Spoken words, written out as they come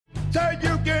So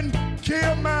you can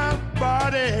kill my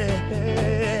body,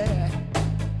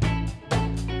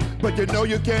 but you know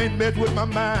you can't mess with my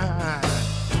mind.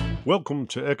 Welcome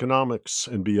to Economics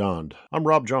and Beyond. I'm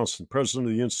Rob Johnson, president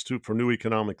of the Institute for New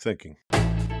Economic Thinking.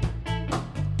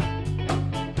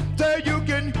 So you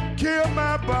can kill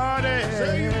my body,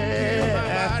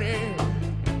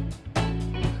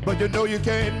 but you know you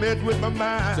can't mess with my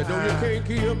mind. So no, you can't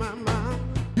kill my mind.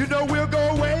 You know we'll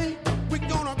go away. We're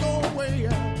gonna go away.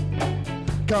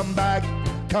 Come back,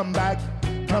 come back,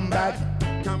 come back,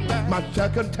 Come back. my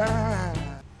second time.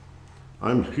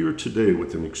 I'm here today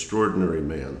with an extraordinary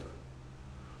man.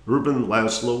 Urban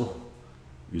Laszlo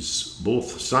is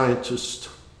both scientist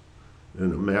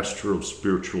and a master of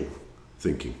spiritual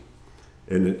thinking,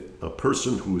 and a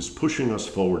person who is pushing us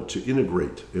forward to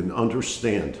integrate and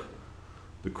understand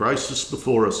the crisis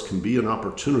before us can be an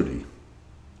opportunity,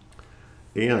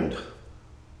 and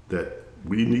that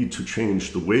we need to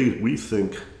change the way we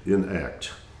think and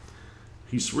act.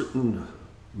 He's written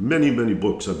many, many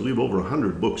books, I believe over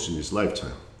 100 books in his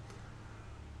lifetime.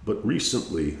 But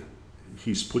recently,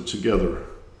 he's put together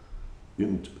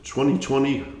in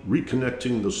 2020,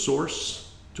 Reconnecting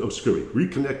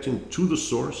to the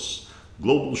Source,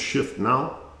 Global Shift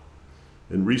Now,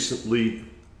 and recently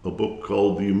a book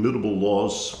called The Immutable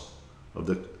Laws of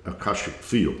the Akashic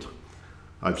Field.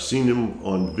 I've seen him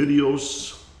on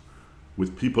videos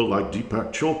with people like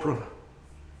Deepak Chopra.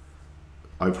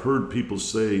 I've heard people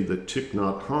say that Thich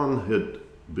Nhat Hanh had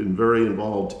been very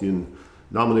involved in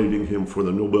nominating him for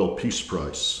the Nobel Peace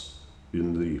Prize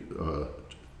in the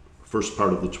first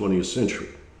part of the 20th century.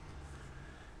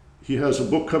 He has a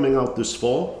book coming out this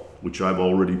fall, which I've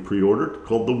already pre-ordered,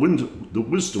 called The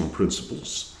Wisdom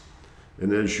Principles.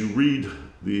 And as you read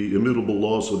The Immutable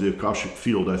Laws of the Akashic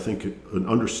Field, I think an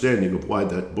understanding of why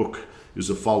that book is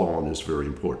a follow-on is very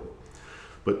important.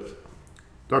 But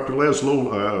Dr.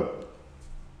 Laszlo,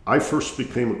 I first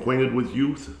became acquainted with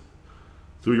you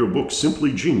through your book,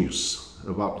 Simply Genius,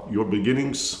 about your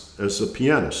beginnings as a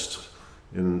pianist.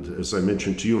 And as I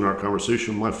mentioned to you in our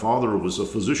conversation, my father was a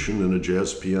physician and a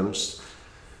jazz pianist.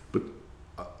 But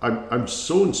I'm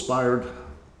so inspired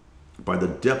by the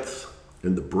depth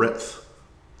and the breadth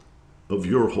of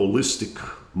your holistic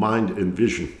mind and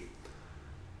vision.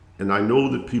 And I know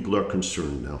that people are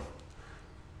concerned now.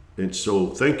 And so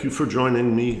thank you for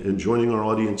joining me and joining our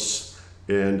audience.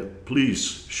 And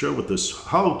please share with us,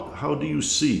 how do you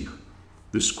see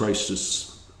this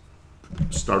crisis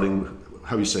starting,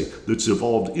 that's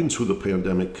evolved into the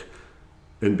pandemic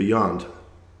and beyond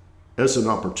as an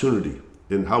opportunity?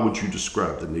 And how would you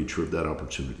describe the nature of that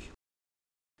opportunity?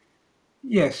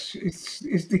 Yes,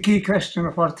 it's the key question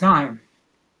of our time.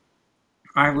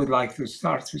 I would like to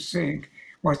start with saying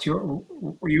what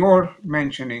you're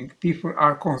mentioning. People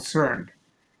are concerned.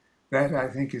 That I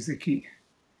think is the key.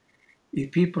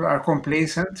 If people are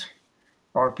complacent,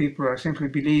 or people are simply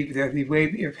believe that the way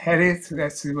we have had it,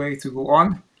 that's the way to go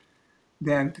on,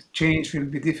 then change will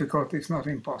be difficult, if not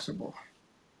impossible.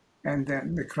 And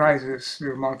then the crisis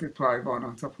will multiply one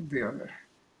on top of the other.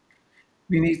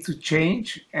 We need to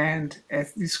change, and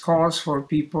this calls for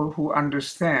people who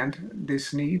understand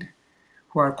this need,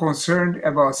 who are concerned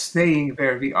about staying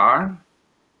where we are,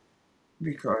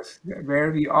 because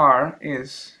where we are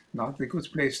is not a good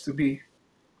place to be.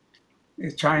 A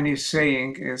Chinese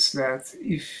saying is that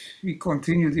if we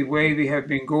continue the way we have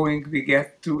been going, we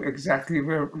get to exactly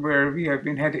where we have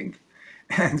been heading.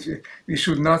 And we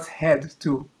should not head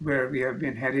to where we have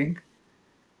been heading,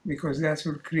 because that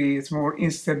will create more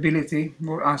instability,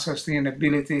 more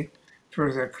unsustainability,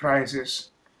 further crisis.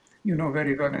 You know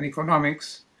very well in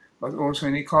economics, but also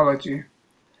in ecology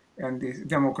and the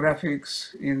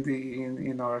demographics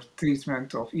in our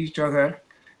treatment of each other,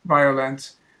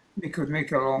 violence. We could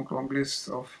make a long list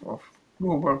of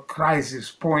global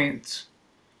crisis points.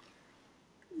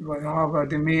 But however,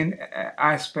 the main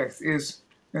aspect is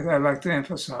that I like to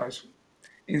emphasize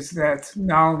is that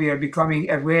now we are becoming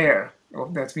aware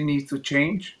of that we need to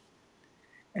change.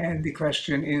 And the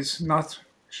question is not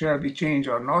shall we change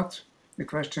or not? The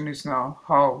question is now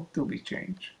how do we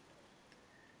change?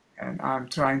 And I'm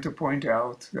trying to point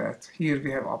out that here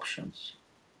we have options.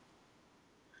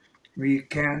 We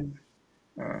can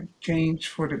change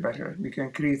for the better. We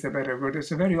can create a better world.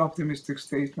 It's a very optimistic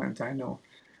statement, I know.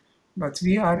 But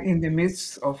we are in the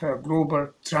midst of a global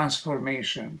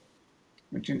transformation,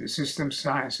 which in the system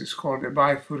science is called a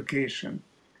bifurcation,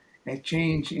 a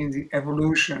change in the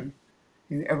evolution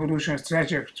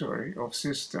trajectory of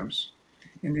systems.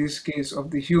 In this case,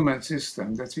 of the human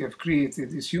system that we have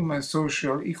created, this human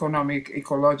social, economic,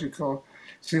 ecological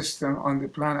system on the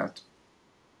planet.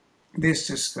 This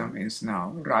system is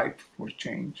now ripe for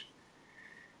change.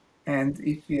 And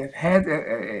if we have had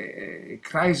a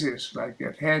crisis like we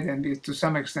have had, and to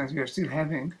some extent we are still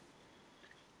having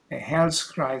a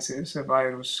health crisis, a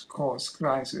virus-caused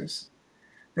crisis,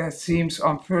 that seems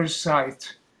on first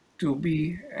sight to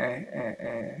be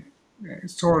a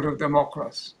sort of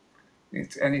Democracy.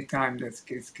 It's any time that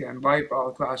it can wipe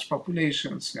out large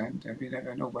populations, and we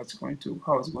never know how it's going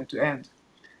to end.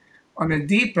 On a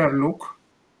deeper look,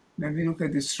 when we look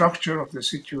at the structure of the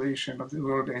situation of the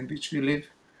world in which we live,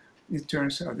 it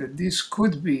turns out that this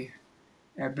could be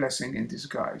a blessing in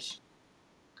disguise,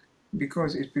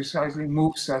 because it precisely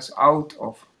moves us out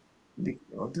of the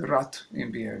rut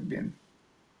in we have been.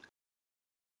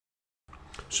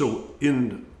 So,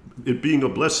 in it being a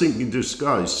blessing in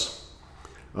disguise,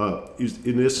 is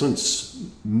in essence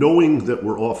knowing that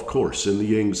we're off course, and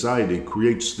the anxiety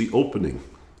creates the opening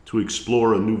to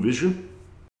explore a new vision.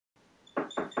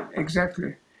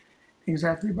 Exactly,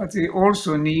 exactly. But we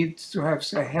also need to have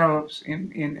some help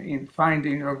in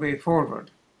finding a way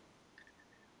forward.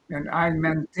 And I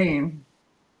maintain,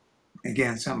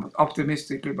 again, somewhat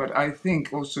optimistically, but I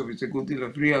think also with a good deal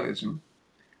of realism,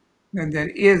 that there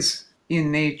is in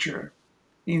nature,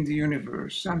 in the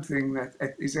universe, something that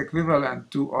is equivalent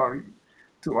to our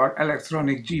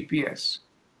electronic GPS,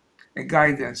 a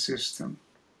guidance system.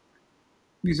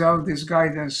 Without this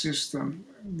guidance system,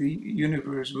 the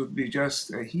universe would be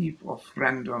just a heap of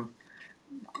random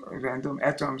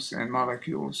atoms and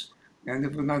molecules, and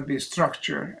there would not be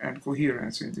structure and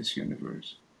coherence in this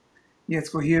universe.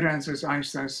 Yet coherence, as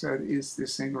Einstein said, is the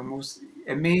single most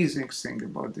amazing thing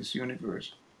about this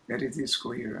universe, that it is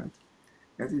coherent,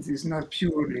 that it is not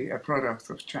purely a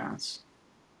product of chance.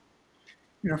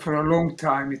 For a long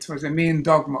time, it was a main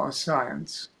dogma of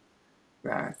science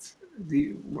that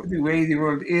the way the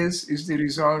world is the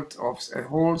result of a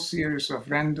whole series of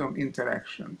random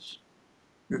interactions,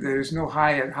 that there is no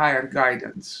higher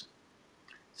guidance.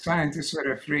 Scientists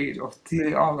were afraid of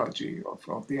teleology,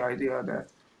 of the idea that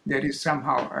there is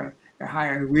somehow a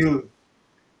higher will,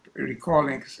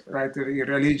 recalling right, the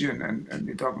religion and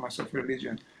the dogmas of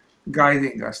religion,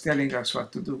 guiding us, telling us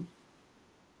what to do.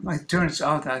 It turns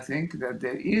out, I think, that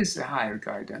there is a higher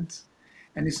guidance,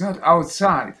 and it's not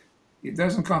outside. It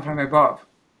doesn't come from above.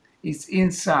 It's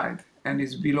inside and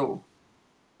it's below.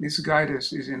 This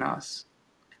guidance is in us.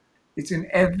 It's in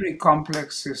every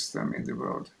complex system in the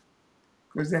world,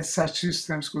 because that such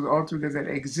systems could altogether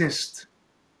exist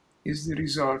is the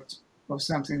result of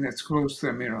something that's close to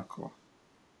a miracle,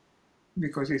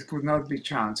 because it could not be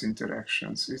chance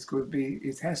interactions.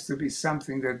 It has to be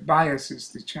something that biases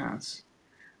the chance.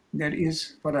 There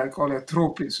is what I call a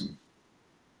tropism.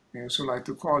 I also like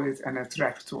to call it an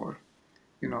attractor.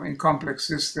 In complex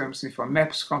systems, if one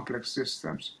maps complex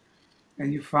systems,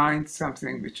 and you find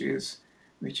something which is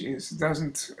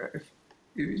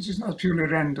not purely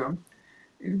random,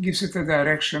 it gives it a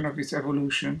direction of its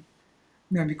evolution,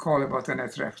 then we call about an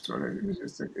attractor.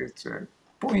 It's a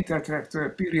point attractor, a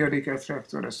periodic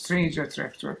attractor, a strange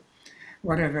attractor,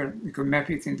 whatever. We could map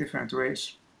it in different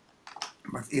ways,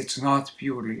 but it's not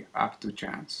purely up to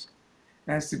chance.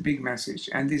 That's the big message.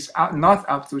 And this not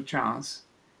up to chance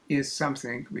is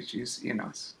something which is in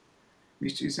us,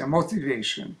 which is a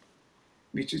motivation,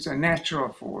 which is a natural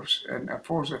force and a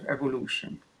force of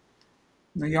evolution.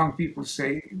 The young people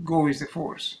say, go with the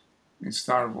force in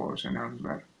Star Wars and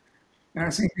elsewhere. And I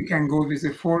think we can go with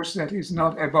the force that is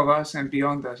not above us and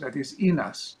beyond us, that is in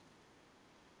us,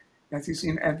 that is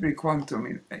in every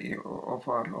quantum of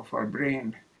our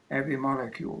brain, every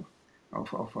molecule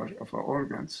of our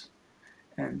organs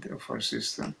and of our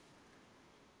system.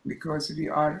 Because we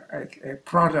are a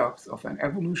product of an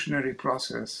evolutionary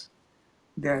process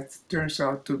that turns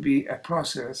out to be a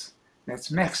process that's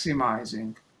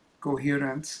maximizing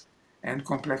coherence and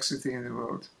complexity in the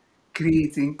world,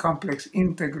 creating complex,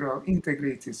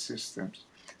 integrated systems,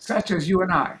 such as you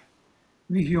and I.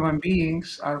 We human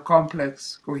beings are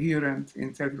complex, coherent,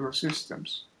 integral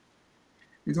systems.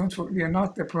 We are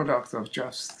not the product of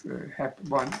just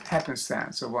one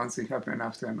happenstance or one thing happening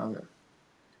after another.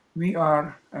 We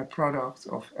are a product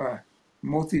of a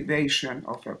motivation,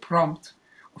 of a prompt,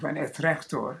 of an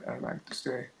attractor, I like to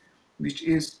say, which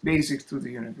is basic to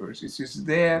the universe. It is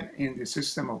there in the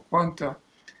system of quanta,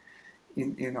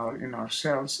 in our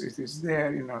cells. It is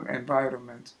there in our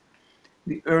environment.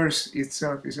 The Earth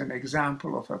itself is an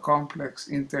example of a complex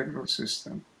integral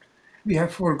system. We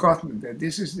have forgotten that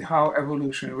this is how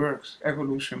evolution works.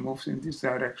 Evolution moves in this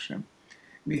direction.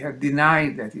 We have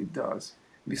denied that it does.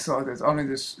 We thought that only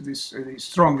the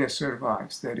strongest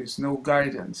survives. There is no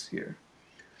guidance here.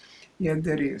 Yet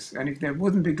there is. And if there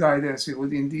wouldn't be guidance, we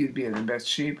would indeed be in bad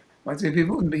shape. But we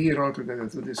wouldn't be here altogether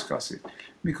to discuss it,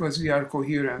 because we are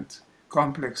coherent,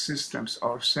 complex systems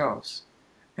ourselves,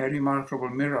 and remarkable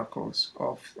miracles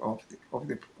of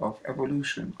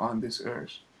evolution on this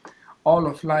earth. All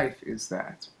of life is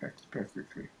that,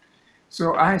 practically.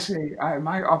 So I say,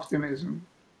 my optimism,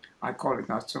 I call it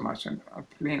not so much a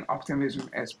plain optimism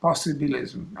as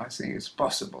possibilism. I think it's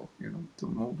possible, to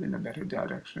move in a better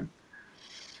direction.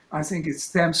 I think it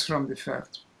stems from the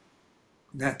fact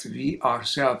that we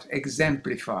ourselves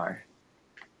exemplify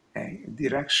a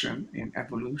direction in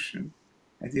evolution,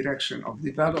 a direction of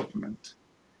development,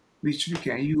 which we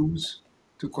can use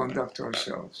to conduct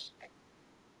ourselves.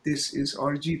 This is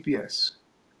our GPS.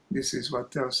 This is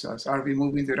what tells us, are we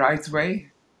moving the right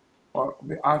way, or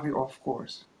are we off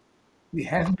course? We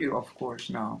have been off course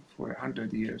now for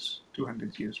 100 years,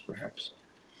 200 years perhaps.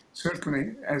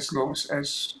 Certainly as long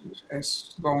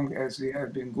as we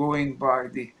have been going by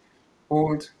the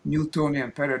old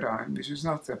Newtonian paradigm, which is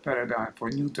not a paradigm for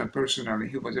Newton personally.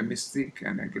 He was a mystic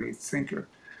and a great thinker,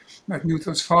 but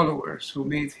Newton's followers who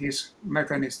made his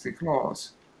mechanistic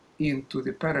laws into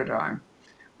the paradigm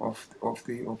of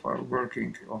our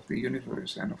working of the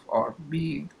universe and of our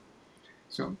being.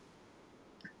 So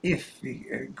if we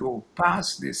go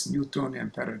past this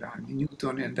Newtonian paradigm, the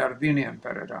Newtonian Darwinian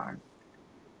paradigm,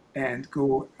 and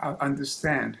go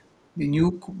understand the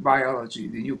new biology,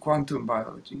 the new quantum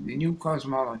biology, the new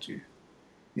cosmology,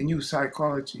 the new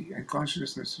psychology and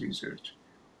consciousness research,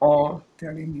 all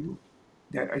telling you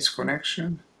there is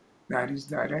connection, there is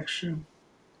direction,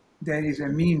 there is a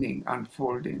meaning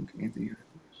unfolding in the universe.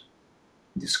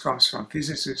 This comes from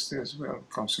physicists as well,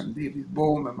 comes from David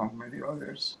Bohm, among many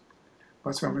others,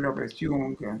 but from Robert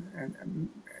Jung, and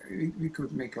we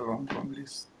could make a long, long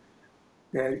list.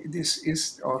 This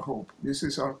is our hope, this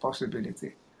is our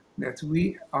possibility, that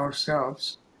we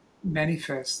ourselves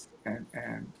manifest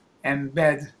and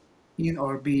embed in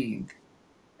our being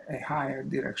a higher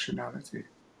directionality,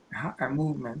 a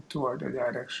movement toward a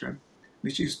direction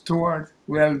which is toward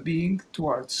well-being,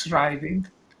 toward thriving,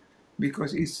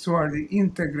 because it's toward the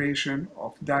integration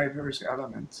of diverse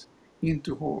elements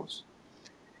into wholes.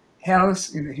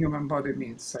 Health in the human body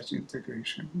means such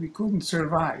integration. We couldn't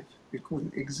survive, we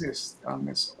couldn't exist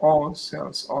unless all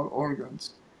cells, all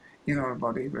organs in our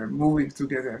body were moving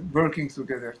together, working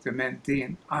together to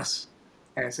maintain us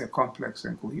as a complex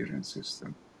and coherent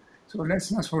system. So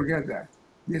let's not forget that.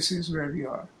 This is where we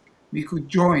are. We could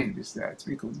join with that.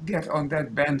 We could get on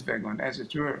that bandwagon, as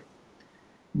it were,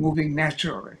 moving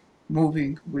naturally,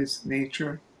 moving with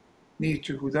nature,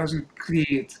 nature who doesn't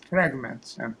create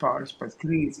fragments and parts, but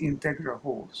creates integral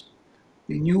wholes.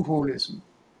 The new holism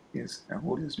is a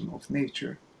holism of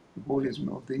nature, the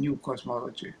holism of the new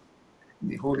cosmology,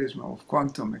 the holism of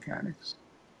quantum mechanics.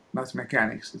 Not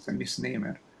mechanics, it's a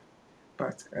misnomer,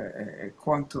 but a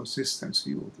quantum systems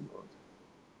view of the world.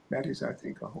 That is, I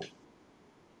think, a hope.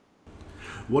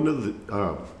 One of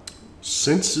the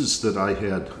senses that I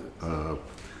had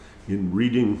in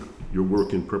reading your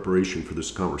work in preparation for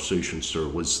this conversation, sir,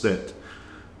 was that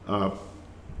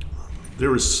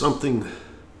there is something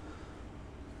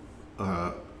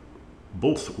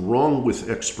both wrong with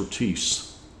expertise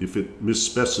if it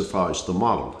misspecifies the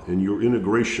model, and your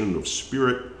integration of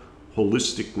spirit,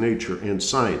 holistic nature, and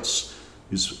science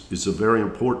is a very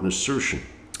important assertion.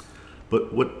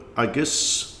 But what I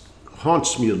guess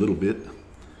haunts me a little bit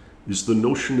is the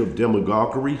notion of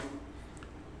demagoguery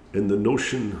and the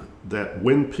notion that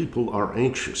when people are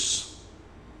anxious,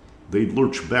 they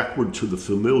lurch backward to the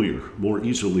familiar more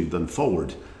easily than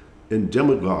forward. And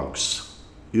demagogues,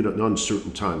 in an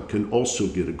uncertain time, can also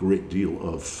get a great deal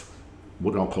of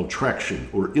what I'll call traction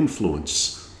or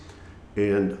influence.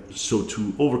 And so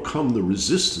to overcome the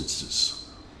resistances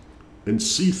and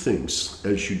see things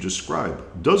as you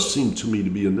describe does seem to me to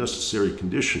be a necessary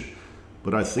condition.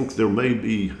 But I think there may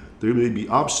be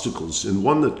obstacles, and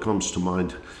one that comes to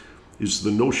mind is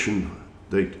the notion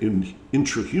that in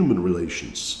intrahuman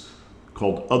relations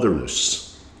called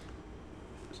otherness,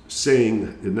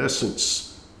 saying in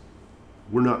essence,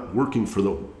 we're not working for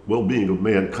the well-being of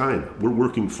mankind, we're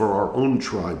working for our own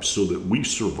tribe so that we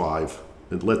survive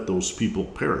and let those people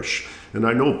perish. And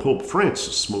I know Pope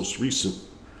Francis' most recent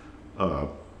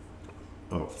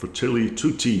Fratelli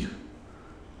Tutti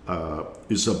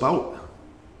is about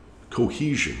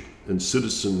cohesion and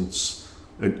citizens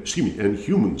and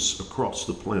humans across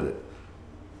the planet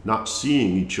not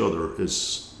seeing each other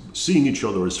as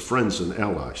friends and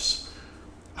allies.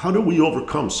 How do we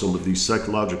overcome some of these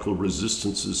psychological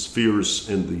resistances, fears,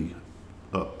 and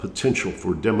the potential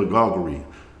for demagoguery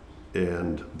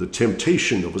and the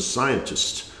temptation of a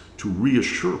scientist to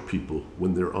reassure people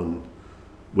when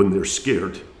they're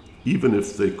scared even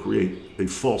if they create a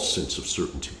false sense of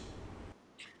certainty.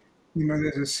 You know,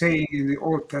 there's a saying in the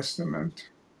Old Testament,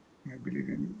 I believe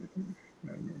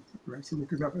I have to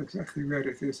look it up exactly where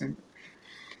it is,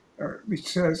 which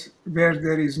says, where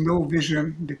there is no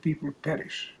vision, the people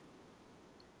perish.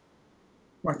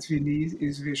 What we need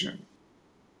is vision,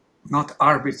 not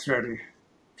arbitrary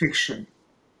fiction,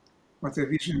 but a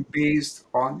vision based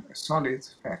on solid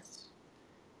facts.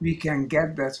 We can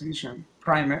get that vision.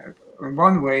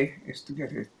 One way is to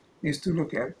get it, is to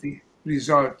look at the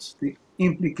results, the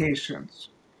implications,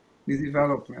 the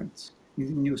developments in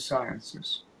the new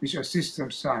sciences, which are system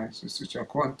sciences, which are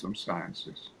quantum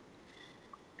sciences.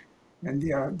 And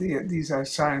these are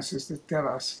sciences that tell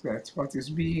us that what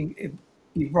is being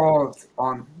evolved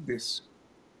in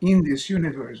this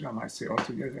universe, I might say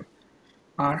altogether,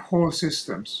 are whole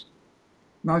systems,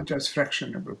 not just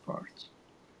fractionable parts.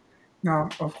 Now,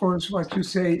 of course, what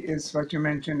you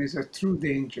mentioned is a true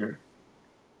danger.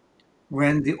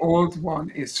 When the old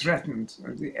one is threatened,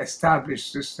 or the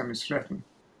established system is threatened,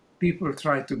 people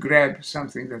try to grab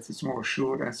something that is more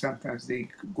sure, and sometimes they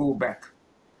go back.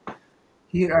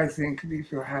 Here, I think we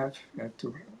will have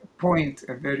to point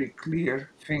a very clear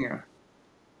finger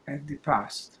at the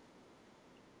past.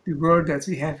 The world that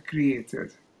we have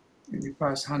created in the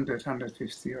past 100,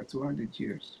 150, or 200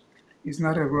 years is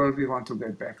not a world we want to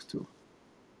get back to.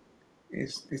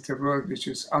 It's a world which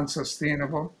is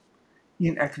unsustainable,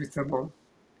 inequitable,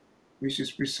 which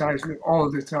is precisely all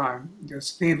the time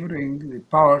just favoring the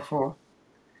powerful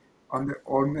on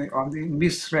the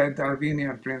misread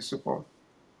Darwinian principle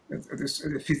that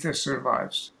the fittest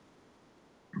survives.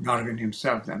 Darwin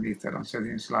himself then later on said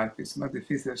in his life, it's not the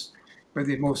fittest, but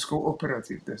the most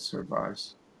cooperative that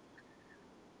survives.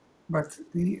 But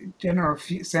the general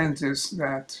sense is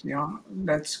that,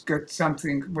 let's get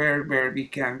something where we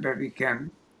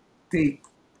can take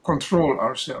control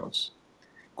ourselves,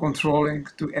 controlling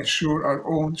to assure our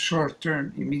own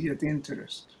short-term immediate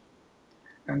interest.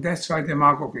 And that's why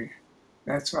demagogy,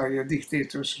 that's why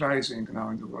dictators rising now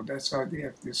in the world, that's why they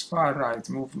have this far-right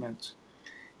movement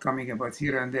coming about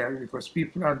here and there, because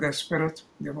people are desperate.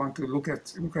 They want to look at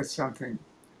something,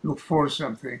 look for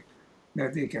something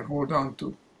that they can hold on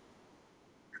to.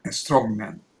 A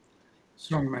strongman.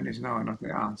 Strongman is now not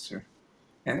the answer.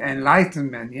 An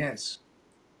enlightened man, yes.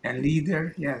 A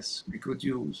leader, yes, we could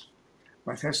use.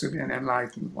 But it has to be an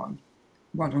enlightened one.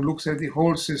 One who looks at the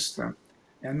whole system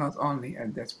and not only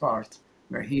at that part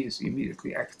where he is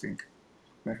immediately acting,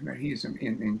 where he is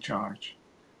in charge.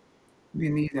 We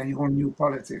need a whole new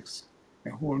politics,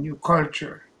 a whole new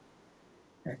culture,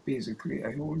 basically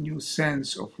a whole new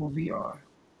sense of who we are.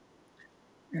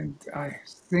 And I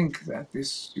think that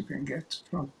this you can get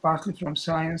partly from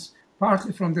science,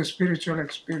 partly from the spiritual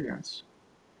experience.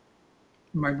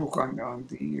 In my book on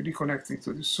the reconnecting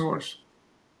to the source,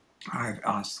 I've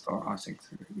asked, I think,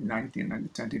 19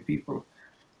 and 20 people,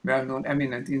 well-known,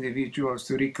 eminent individuals,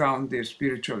 to recount their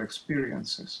spiritual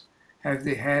experiences. Have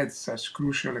they had such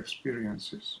crucial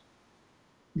experiences?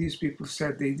 These people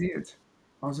said they did,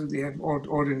 although they have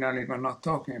ordinarily were not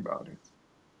talking about it.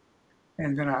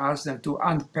 And when I asked them to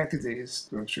unpack this,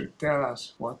 to actually tell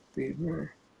us what they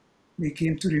were, they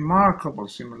came to remarkable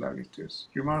similarities,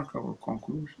 remarkable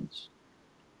conclusions.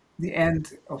 The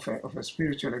end of a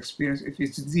spiritual experience, if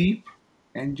it's deep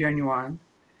and genuine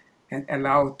and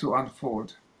allowed to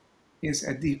unfold, is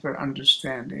a deeper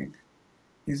understanding,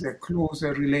 is a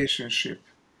closer relationship,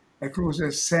 a closer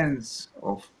sense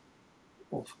of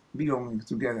belonging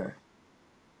together.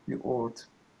 The old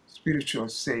spiritual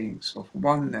sayings of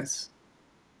oneness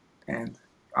and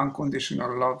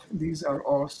unconditional love, these are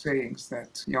all sayings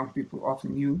that young people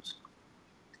often use.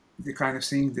 The kind of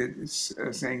saying that is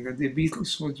saying that the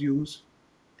Beatles would use,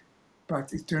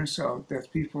 but it turns out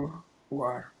that people who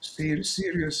are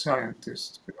serious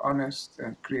scientists, honest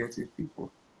and creative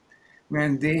people,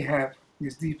 when they have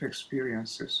these deep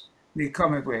experiences, they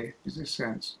come away with a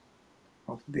sense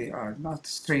of they are not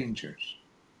strangers.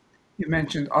 You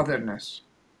mentioned otherness.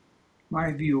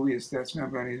 My view is that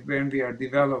when we are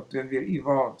developed, when we are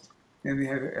evolved, when we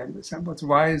have a somewhat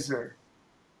wiser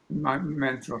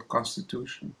mental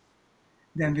constitution,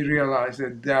 then we realize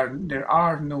that there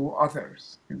are no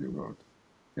others in the world.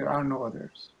 There are no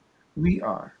others. We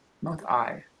are, not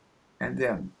I and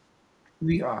them.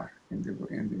 We are in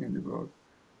the world,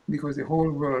 because the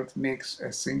whole world makes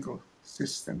a single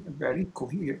system, a very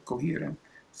coherent,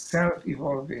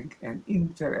 self-evolving and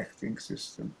interacting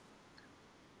system.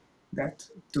 That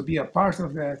to be a part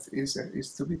of that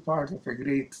is to be part of a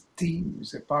great team,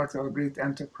 is a part of a great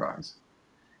enterprise.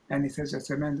 And it has a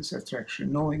tremendous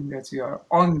attraction, knowing that we are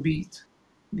on beat,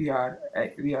 we are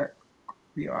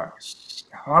We are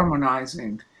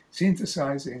harmonizing,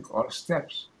 synthesizing our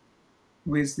steps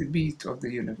with the beat of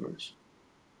the universe.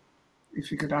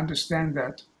 If we could understand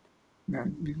that,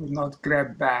 then we would not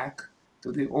grab back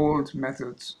to the old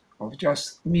methods of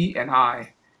just me and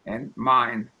I and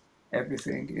mine.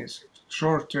 Everything is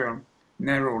short term,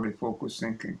 narrowly focused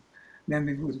thinking. Then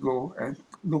we would go and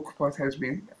look what has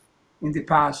been in the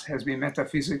past has been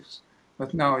metaphysics,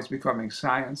 but now it's becoming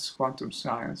science, quantum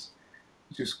science,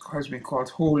 has been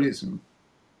called holism,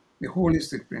 the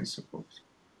holistic principles.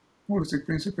 Holistic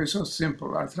principle is so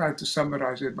simple. I try to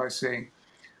summarize it by saying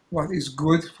what is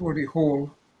good for the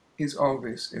whole is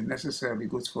always and necessarily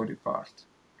good for the part,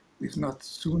 if not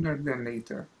sooner than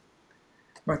later.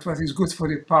 But what is good for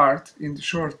the part in the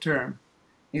short term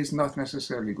is not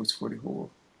necessarily good for the whole.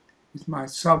 It might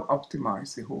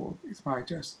sub-optimize the whole. It might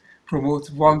just promote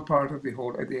one part of the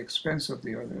whole at the expense of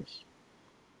the others.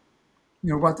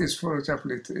 What is, for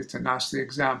example, it's a nasty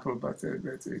example, but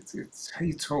it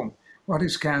hits home. What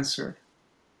is cancer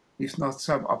if not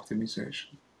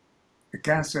sub-optimization?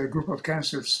 A group of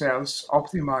cancer cells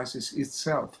optimizes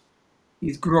itself.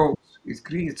 It grows, it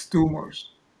creates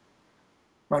tumors,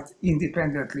 but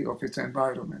independently of its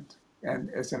environment.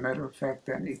 And as a matter of fact,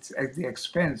 then it's at the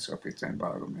expense of its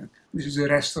environment, which is the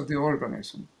rest of the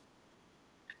organism.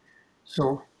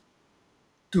 So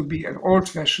to be an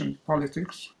old-fashioned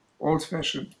politics,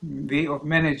 old-fashioned way of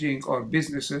managing our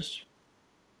businesses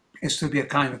is to be a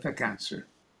kind of a cancer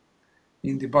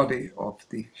in the body of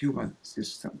the human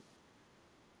system.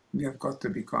 We have got to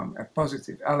become a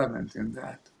positive element in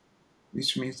that,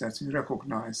 which means that we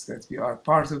recognize that we are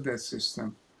part of that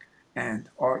system and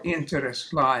our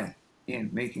interests lie in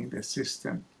making the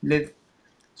system live,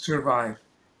 survive,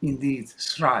 indeed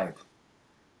thrive.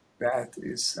 That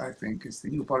is, I think, is the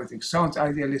new politics. Sounds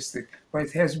idealistic, but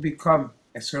it has become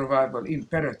a survival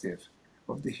imperative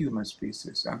of the human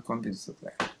species. I'm convinced of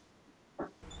that.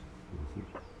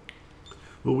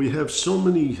 Well, we have so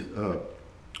many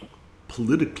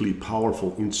politically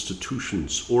powerful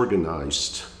institutions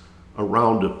organized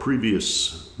around a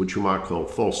previous, what you might call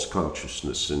false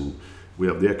consciousness. And we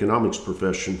have the economics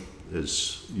profession,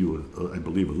 as you, I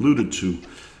believe, alluded to,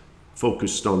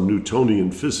 focused on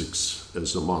Newtonian physics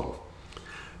as a model.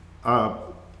 I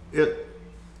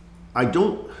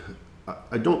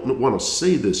don't want to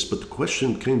say this, but the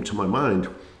question came to my mind.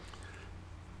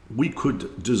 We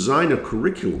could design a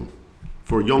curriculum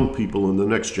for young people in the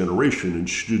next generation and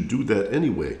should do that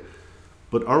anyway.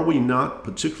 But are we not,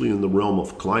 particularly in the realm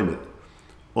of climate,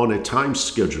 on a time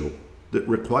schedule that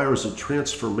requires a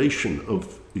transformation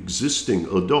of existing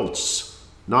adults,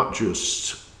 not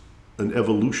just an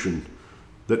evolution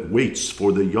that waits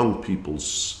for the young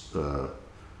people's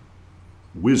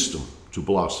wisdom to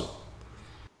blossom?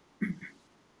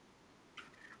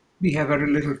 We have very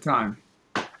little time.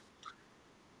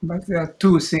 But there are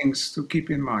two things to keep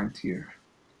in mind here.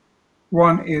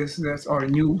 One is that our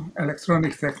new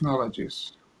electronic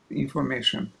technologies,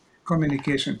 information,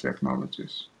 communication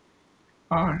technologies,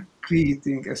 are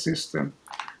creating a system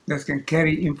that can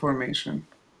carry information,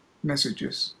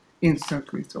 messages,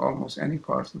 instantly to almost any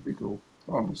part of the globe,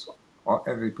 to almost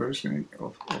every person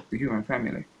of the human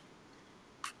family.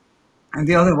 And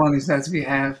the other one is that we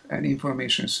have an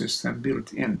information system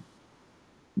built into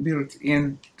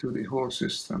the whole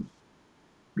system,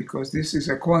 because this is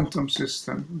a quantum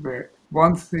system where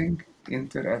one thing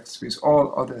interacts with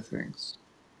all other things.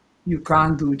 You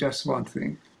can't do just one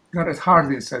thing. Garrett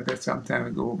Hardin said that some time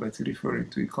ago, but referring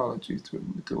to ecology,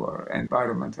 to our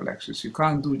environmental actions. You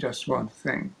can't do just one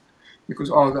thing, because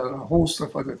a host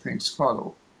of other things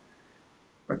follow.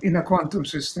 But in a quantum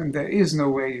system, there is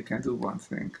no way you can do one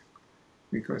thing,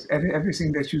 because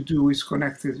everything that you do is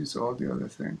connected with all the other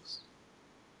things.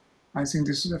 I think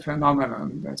this is a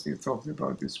phenomenon that we talked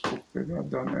about this book that I've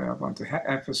done. I want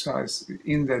to emphasize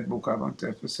in that book. I want to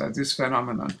emphasize this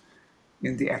phenomenon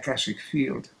in the Akashic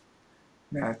field,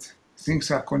 that things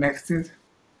are connected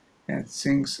and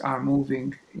things are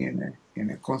moving in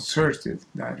a concerted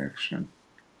direction.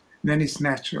 When it's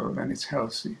natural, when it's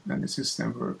healthy, when the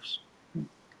system works.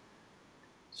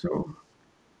 So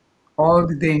all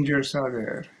the dangers are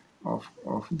there of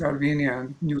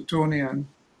Darwinian, Newtonian,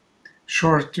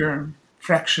 short-term,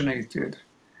 fractionated,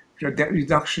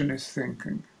 reductionist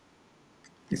thinking.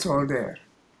 It's all there.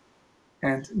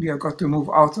 And we have got to move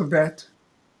out of that,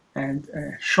 and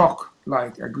a shock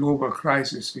like a global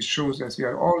crisis, which shows that we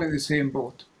are all in the same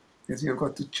boat, that we have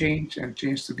got to change and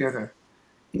change together,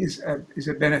 is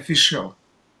a beneficial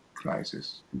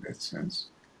crisis in that sense.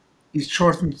 It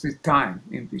shortens the time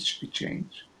in which we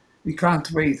change. We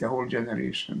can't wait a whole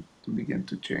generation to begin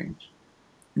to change.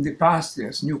 In the past,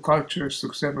 yes, new cultures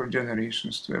took several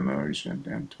generations to emerge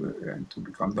and to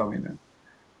become dominant.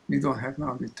 We don't have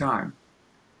now the time.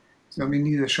 So we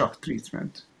need a shock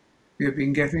treatment. We have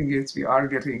been getting it, we are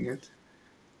getting it.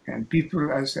 And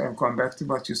people, as I'll come back to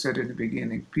what you said in the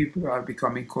beginning, people are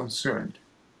becoming concerned.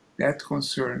 That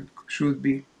concern should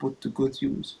be put to good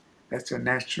use. That's a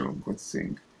natural good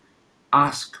thing.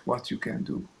 Ask what you can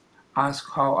do. Ask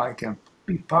how I can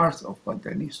be part of what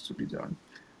there needs to be done.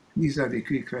 These are the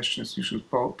key questions you should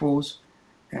pose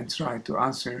and try to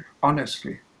answer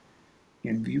honestly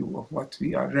in view of what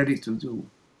we are ready to do,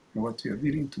 and what we are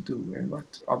willing to do, and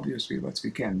what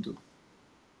we can do.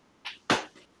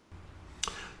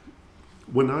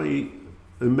 When I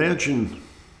imagine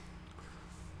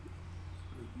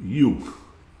you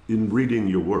in reading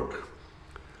your work,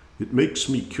 it makes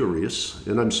me curious,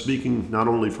 and I'm speaking not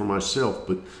only for myself,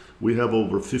 but we have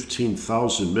over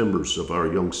 15,000 members of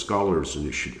our Young Scholars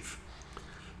Initiative.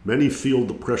 Many feel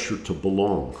the pressure to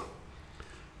belong.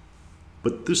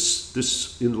 But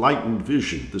this enlightened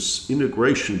vision, this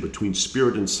integration between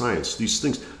spirit and science, these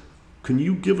things, can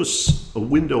you give us a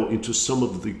window into some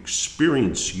of the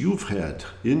experience you've had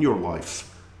in your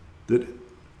life that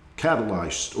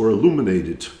catalyzed or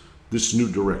illuminated this new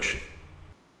direction?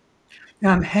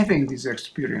 And I'm having these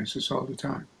experiences all the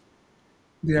time.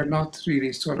 They are not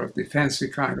really sort of the fancy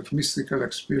kind of mystical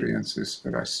experiences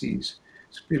that I see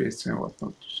spirits and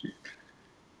whatnot.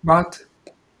 But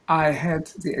I had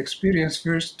the experience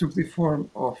first took the form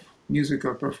of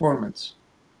musical performance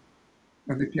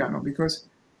on the piano because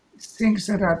things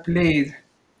that I played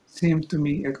seemed to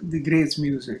me the great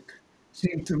music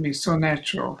seemed to me so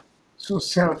natural, so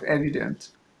self-evident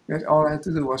that all I had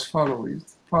to do was follow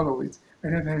it. I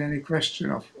never had any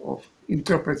question of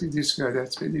interpreting this way or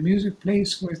that way. The music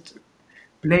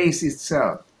plays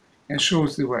itself and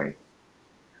shows the way.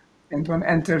 And one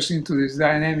enters into this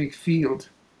dynamic field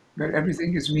where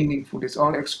everything is meaningful. It's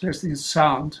all expressed in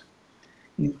sound,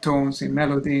 in tones, in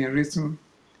melody, in rhythm,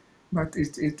 but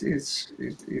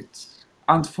it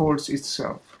unfolds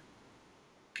itself.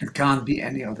 It can't be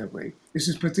any other way. This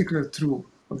is particularly true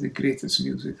of the greatest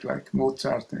music like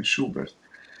Mozart and Schubert,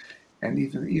 and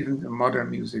even the modern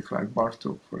music like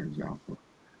Bartok, for example,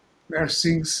 where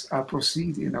things are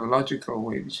proceed in a logical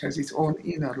way, which has its own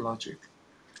inner logic.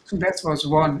 So that was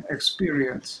one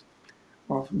experience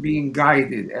of being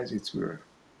guided, as it were.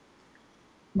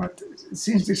 But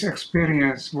since this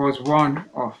experience was one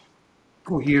of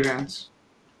coherence,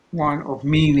 one of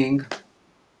meaning,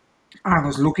 I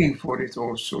was looking for it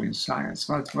also in science.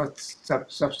 What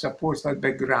supports that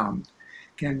background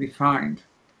can be found?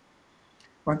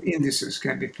 What indices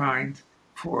can be found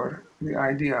for the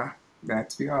idea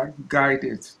that we are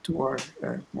guided toward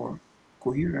a more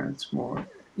coherent, more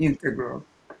integral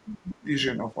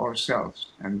vision of ourselves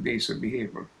and base of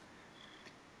behavior?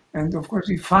 And of course,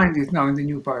 we find it now in the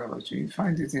new biology. We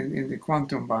find it in the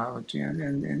quantum biology and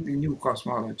in the new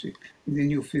cosmology, in the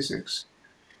new physics.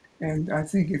 And I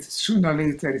think it's sooner or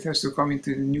later it has to come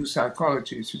into the new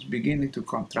psychology, which is beginning to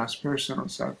come, transpersonal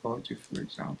psychology, for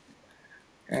example.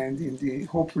 And in the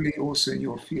hopefully also in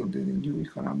your field, in the new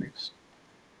economics.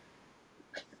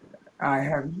 I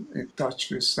have in touch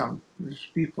with some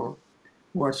people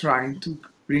who are trying to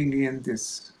bring in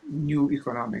this new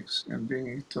economics and bring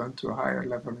it onto a higher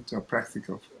level, into a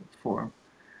practical form.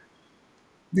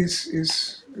 This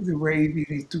is the way we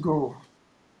need to go.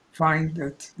 Find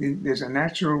that there's a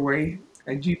natural way,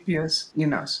 a GPS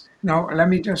in us. Now, let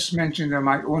me just mention that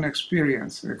my own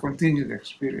experience, a continued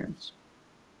experience.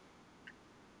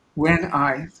 When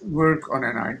I work on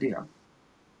an idea,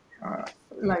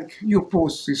 like you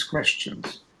pose these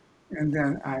questions, and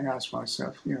then I ask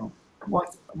myself,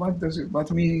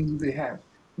 what meaning do they have?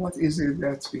 What is it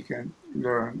that we can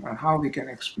learn, and how we can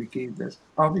explicate this,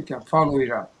 how we can follow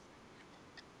it up?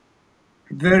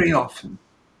 Very often,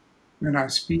 when I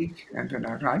speak and when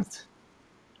I write,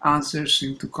 answers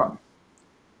seem to come.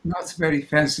 Not very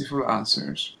fanciful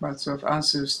answers, but sort of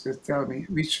answers that tell me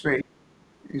which way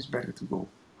is better to go.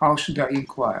 How should I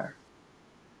inquire?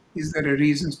 Is there a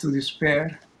reason to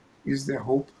despair? Is there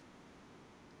hope?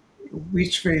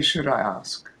 Which way should I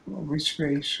ask? Which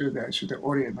way should I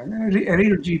orient myself? A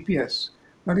real GPS,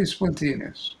 but it's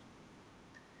spontaneous.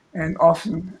 And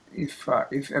often, if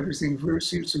everything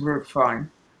seems to work fine,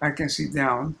 I can sit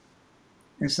down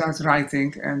and start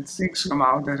writing, and things come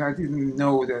out that I didn't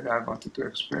know that I wanted to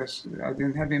express, that I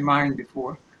didn't have in mind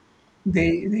before.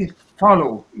 They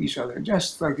follow each other,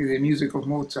 just like the music of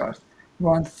Mozart.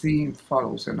 One theme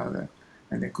follows another,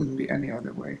 and there couldn't be any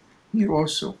other way. Here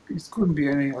also, it couldn't be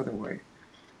any other way.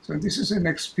 So this is an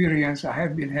experience I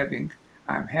have been having,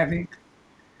 I'm having.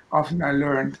 Often I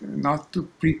learned not to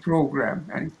pre-program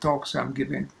any talks I'm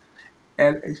giving,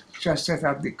 and just set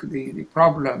up the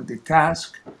problem, the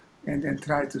task, and then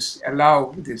try to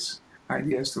allow these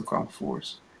ideas to come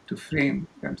forth, to frame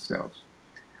themselves.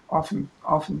 Often,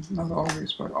 not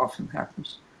always, but often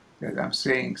happens that I'm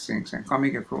saying things and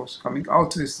coming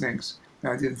out with things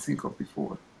that I didn't think of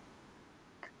before.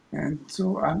 And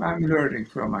so I'm learning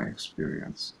from my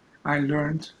experience. I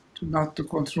learned to not to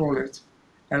control it,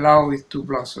 allow it to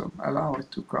blossom, allow it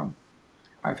to come.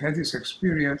 I've had this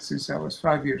experience since I was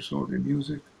 5 years old in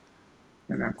music,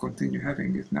 and I continue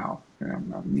having it now.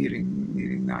 And I'm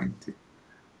nearing 90.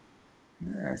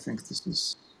 I think this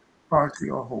is partly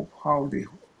a hope, how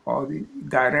the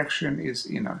direction is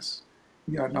in us.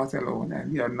 We are not alone,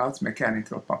 and we are not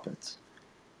mechanical puppets.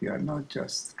 We are not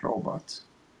just robots.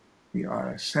 We are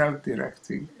a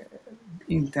self-directing,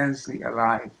 intensely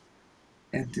alive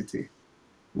entity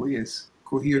who is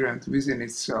coherent within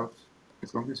itself.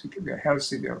 As long as we are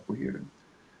healthy, we are coherent.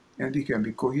 And we can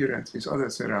be coherent with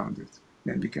others around it.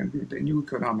 Then we can build a new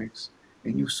economics, a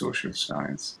new social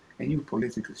science, a new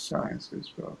political science as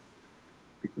well.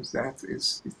 Because that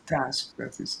is the task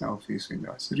that is now facing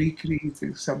us,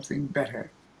 recreating something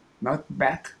better, not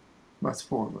back, but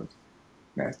forward.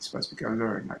 That's what we can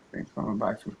learn, I think, from a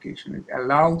bifurcation. It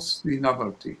allows the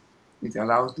novelty, it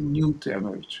allows the new to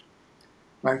emerge.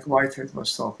 Like Whitehead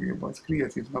was talking about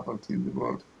creative novelty in the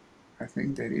world, I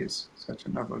think there is such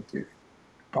a novelty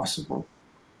possible.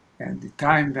 And the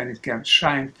time when it can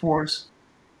shine forth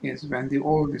is when the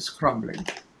old is crumbling,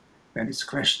 when it's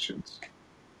questioned.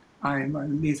 In my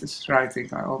latest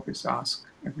writing, I always ask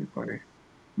everybody,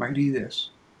 my readers,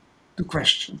 to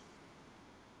question.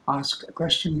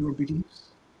 Question your beliefs,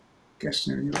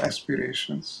 question your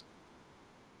aspirations.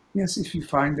 Yes, if you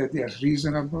find that they are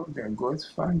reasonable, they are good,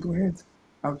 fine, go ahead,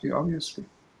 obviously.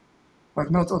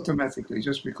 But not automatically,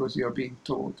 just because you are being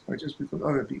told, or just because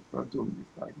other people are doing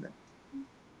it like that.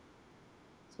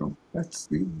 So that's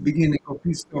the beginning of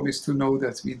wisdom, is to know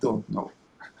that we don't know,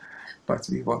 but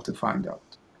we want to find out.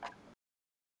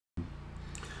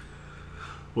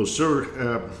 Well,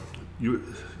 sir,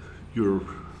 your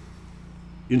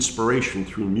inspiration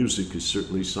through music is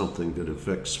certainly something that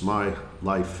affects my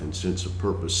life and sense of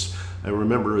purpose. I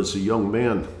remember as a young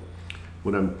man,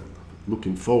 when I'm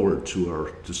looking forward to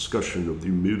our discussion of the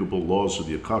immutable laws of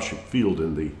the Akashic Field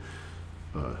and the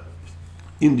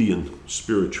Indian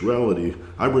spirituality,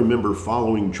 I remember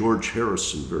following George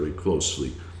Harrison very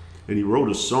closely. And he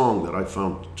wrote a song that I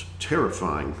found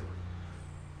terrifying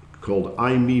called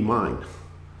I, Me, Mine.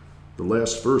 The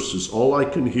last verse is, all I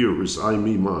can hear is I,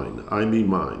 me,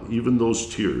 mine, even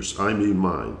those tears, I, me,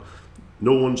 mine.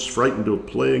 No one's frightened of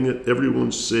playing it,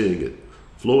 everyone's saying it,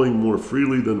 flowing more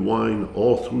freely than wine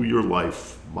all through your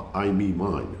life, I, me,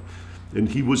 mine. And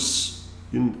he was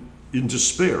in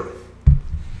despair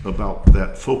about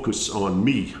that focus on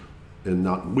me and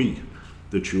not we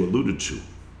that you alluded to.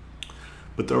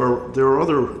 But there are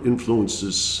other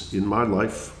influences in my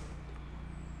life.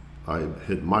 I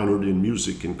had minored in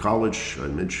music in college. I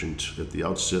mentioned at the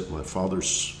outset my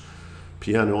father's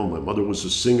piano. My mother was a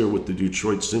singer with the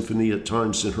Detroit Symphony at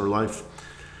times in her life.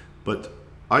 But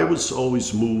I was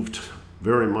always moved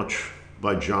very much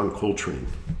by John Coltrane.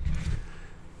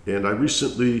 And I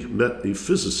recently met a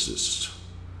physicist,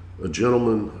 a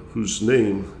gentleman whose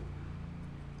name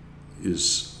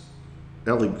is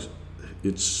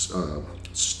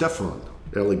Stefan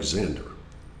Alexander.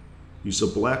 He's a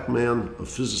black man, a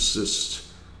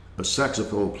physicist, a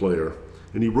saxophone player,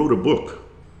 and he wrote a book,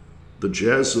 The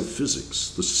Jazz of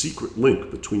Physics, The Secret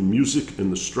Link Between Music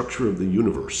and the Structure of the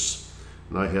Universe.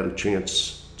 And I had a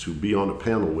chance to be on a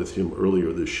panel with him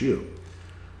earlier this year.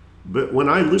 But when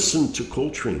I listen to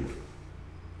Coltrane,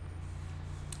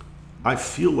 I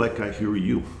feel like I hear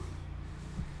you.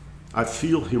 I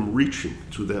feel him reaching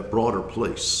to that broader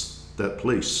place, that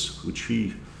place which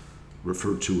he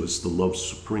referred to as the love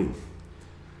supreme.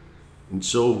 And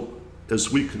so,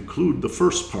 as we conclude the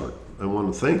first part, I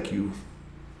want to thank you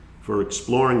for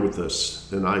exploring with us,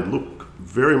 and I look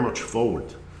very much forward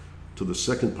to the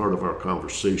second part of our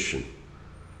conversation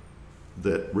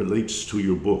that relates to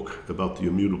your book about the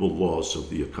immutable laws of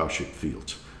the Akashic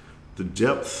Field. The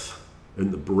depth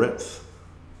and the breadth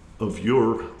of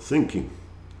your thinking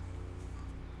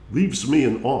leaves me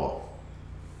in awe,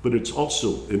 but it's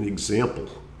also an example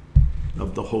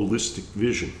of the holistic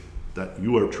vision that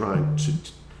you are trying to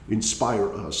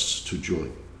inspire us to join.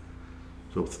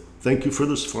 So thank you for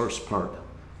this first part,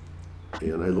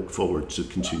 and I look forward to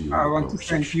continuing I the want to thank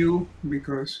conversation. you,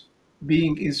 because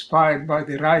being inspired by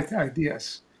the right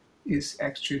ideas is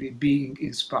actually being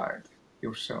inspired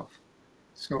yourself.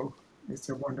 So it's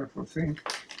a wonderful thing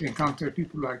encounter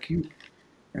people like you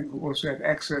and who also have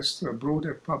access to a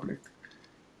broader public.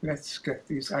 Let's get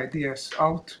these ideas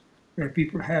out where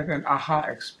people have an aha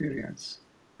experience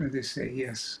when they say,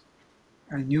 yes,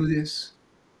 I knew this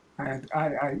and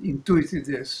I intuited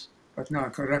this, but now I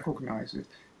can recognize it.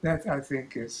 That I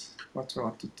think is what I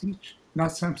want to teach.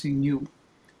 Not something new,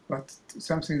 but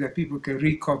something that people can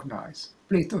recognize.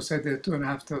 Plato said that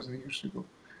 2,500 years ago,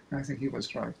 and I think he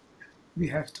was right. We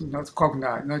have to not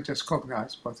cognize, not just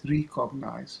cognize, but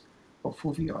recognize of who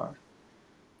we are,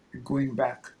 and going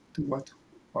back to what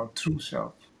our true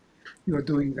self. You are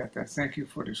doing that, and thank you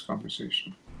for this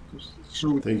conversation.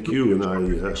 Thank you, and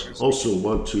I also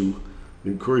want to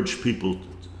encourage people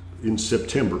in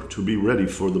September to be ready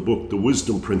for the book, The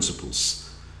Wisdom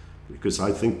Principles, because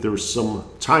I think there's some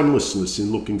timelessness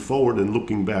in looking forward and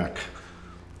looking back.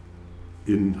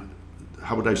 In,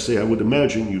 how would I say, I would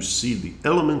imagine you see the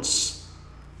elements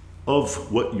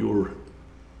of what you're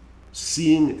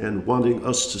seeing and wanting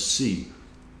us to see.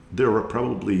 There are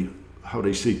probably, how would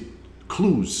I say,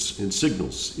 clues and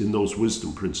signals in those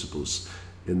wisdom principles,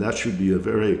 and that should be a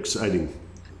very exciting.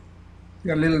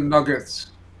 There are little nuggets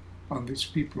on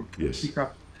which people can Yes. pick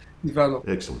up, develop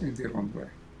Excellent. in their own way.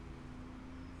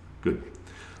 Good.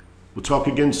 We'll talk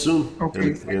again soon.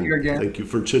 Okay, thank you again. Thank you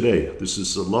for today. This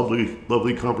is a lovely,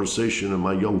 lovely conversation, and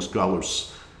my young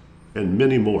scholars and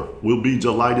many more will be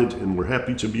delighted, and we're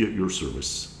happy to be at your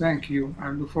service. Thank you. I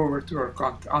look forward to our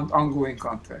ongoing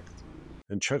contact.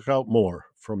 And check out more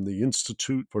from the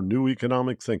Institute for New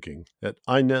Economic Thinking at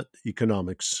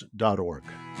ineteconomics.org.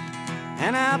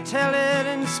 And I'll tell it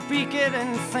and speak it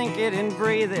and think it and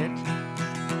breathe it,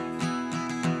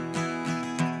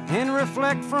 and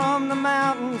reflect from the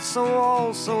mountains so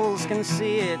all souls can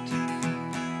see it.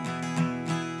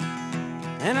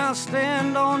 And I'll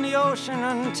stand on the ocean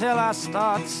until I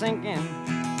start sinking,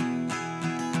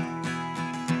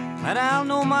 but I'll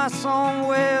know my song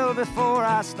well before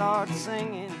I start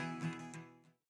singing.